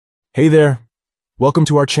Hey there! Welcome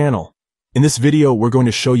to our channel. In this video, we're going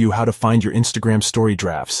to show you how to find your Instagram story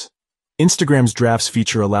drafts. Instagram's drafts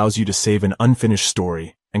feature allows you to save an unfinished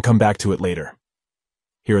story and come back to it later.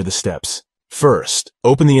 Here are the steps. First,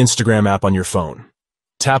 open the Instagram app on your phone.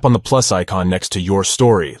 Tap on the plus icon next to your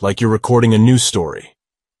story, like you're recording a news story.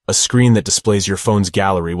 A screen that displays your phone's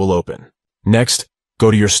gallery will open. Next, go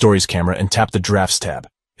to your Stories camera and tap the Drafts tab.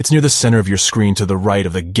 It's near the center of your screen to the right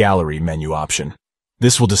of the Gallery menu option.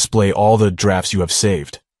 This will display all the drafts you have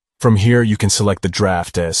saved. From here, you can select the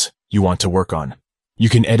draft as you want to work on. You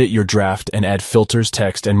can edit your draft and add filters,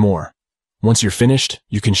 text, and more. Once you're finished,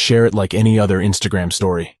 you can share it like any other Instagram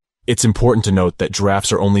story. It's important to note that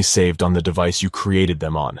drafts are only saved on the device you created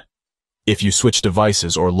them on. If you switch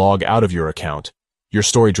devices or log out of your account, your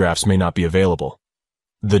story drafts may not be available.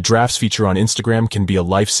 The drafts feature on Instagram can be a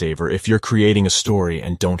lifesaver if you're creating a story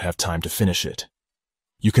and don't have time to finish it.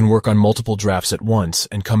 You can work on multiple drafts at once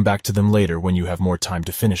and come back to them later when you have more time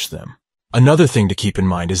to finish them. Another thing to keep in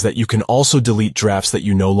mind is that you can also delete drafts that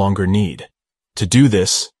you no longer need. To do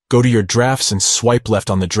this, go to your drafts and swipe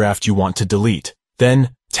left on the draft you want to delete.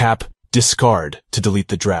 Then, tap Discard to delete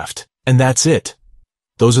the draft. And that's it.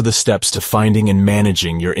 Those are the steps to finding and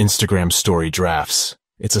managing your Instagram story drafts.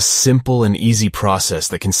 It's a simple and easy process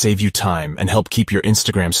that can save you time and help keep your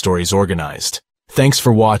Instagram stories organized. Thanks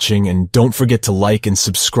for watching, and don't forget to like and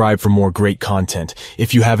subscribe for more great content.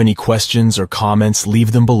 If you have any questions or comments,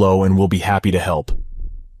 leave them below and we'll be happy to help.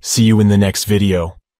 See you in the next video.